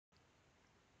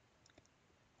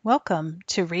Welcome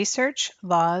to Research,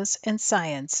 Laws, and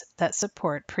Science that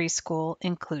support preschool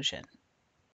inclusion.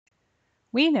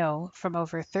 We know from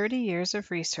over 30 years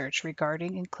of research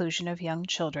regarding inclusion of young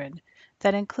children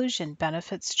that inclusion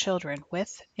benefits children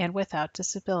with and without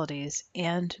disabilities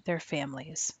and their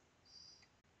families.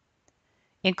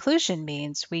 Inclusion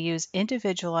means we use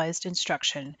individualized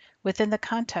instruction within the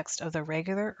context of the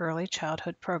regular early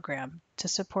childhood program to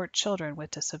support children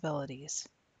with disabilities.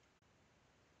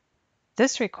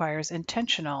 This requires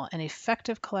intentional and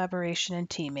effective collaboration and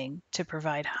teaming to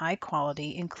provide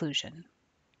high-quality inclusion.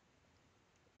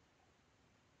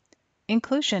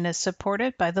 Inclusion is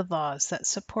supported by the laws that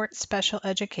support special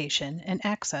education and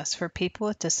access for people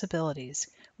with disabilities,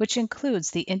 which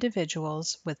includes the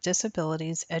Individuals with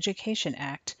Disabilities Education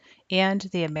Act and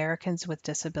the Americans with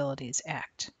Disabilities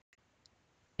Act.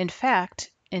 In fact,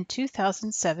 in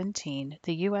 2017,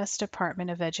 the U.S. Department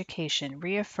of Education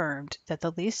reaffirmed that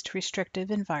the least restrictive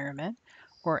environment,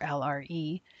 or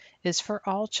LRE, is for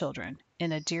all children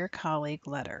in a Dear Colleague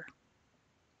letter.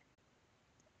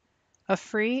 A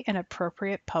free and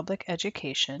appropriate public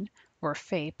education, or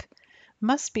FAPE,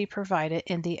 must be provided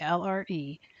in the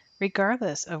LRE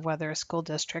regardless of whether a school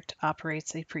district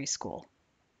operates a preschool.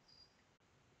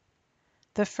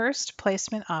 The first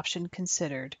placement option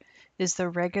considered is the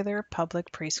regular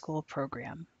public preschool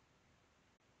program.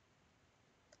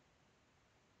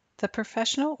 The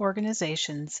professional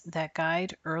organizations that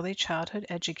guide early childhood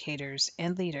educators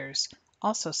and leaders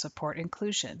also support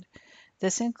inclusion.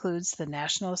 This includes the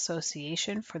National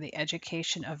Association for the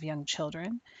Education of Young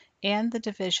Children and the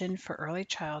Division for Early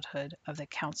Childhood of the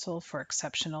Council for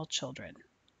Exceptional Children.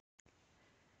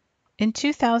 In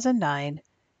 2009,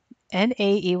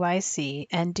 NAEYC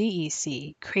and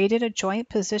DEC created a joint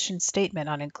position statement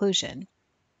on inclusion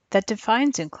that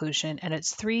defines inclusion and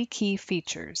its three key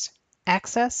features: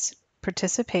 access,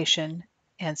 participation,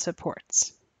 and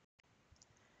supports.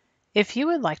 If you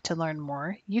would like to learn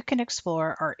more, you can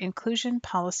explore our Inclusion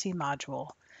Policy module.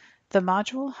 The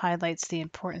module highlights the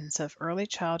importance of early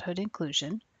childhood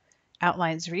inclusion,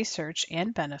 outlines research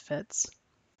and benefits,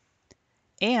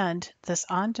 and this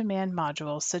on-demand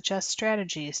module suggests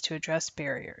strategies to address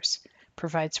barriers,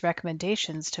 provides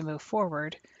recommendations to move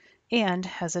forward, and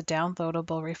has a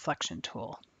downloadable reflection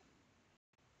tool.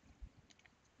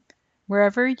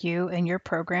 Wherever you and your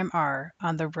program are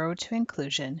on the road to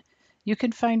inclusion, you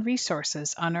can find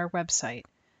resources on our website,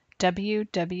 www.eclre.org,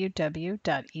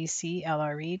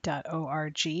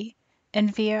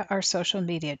 and via our social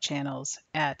media channels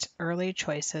at Early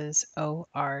Choices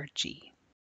ORG.